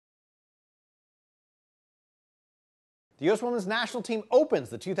The U.S. Women's National Team opens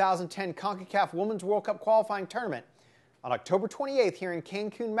the 2010 CONCACAF Women's World Cup qualifying tournament on October 28th here in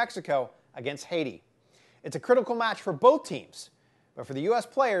Cancun, Mexico against Haiti. It's a critical match for both teams, but for the U.S.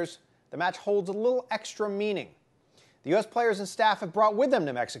 players, the match holds a little extra meaning. The U.S. players and staff have brought with them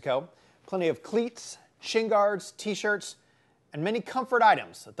to Mexico plenty of cleats, shin guards, t-shirts, and many comfort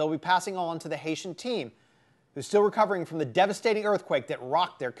items that they'll be passing on to the Haitian team, who's still recovering from the devastating earthquake that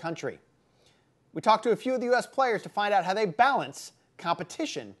rocked their country. We talked to a few of the U.S. players to find out how they balance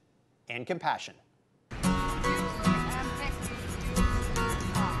competition and compassion. I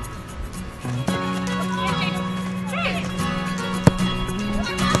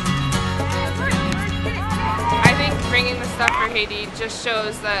think bringing the stuff for Haiti just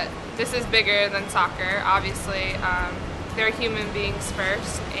shows that this is bigger than soccer. Obviously, they're human beings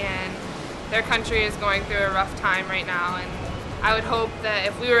first, and their country is going through a rough time right now. And I would hope that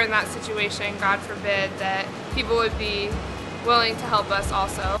if we were in that situation, God forbid, that people would be willing to help us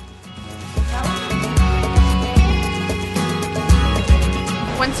also.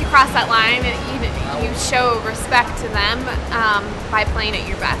 Once you cross that line, you show respect to them by playing at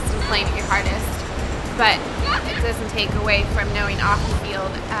your best and playing at your hardest. But it doesn't take away from knowing off the field,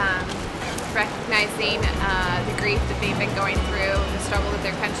 recognizing the grief that they've been going through, the struggle that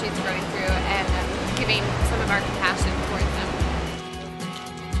their country's going through, and giving some of our compassion towards them.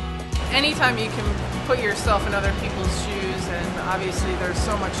 Anytime you can put yourself in other people's shoes, and obviously there's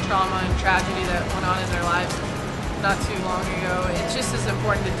so much trauma and tragedy that went on in their lives not too long ago, it's just as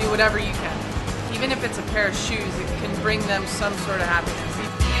important to do whatever you can. Even if it's a pair of shoes, it can bring them some sort of happiness.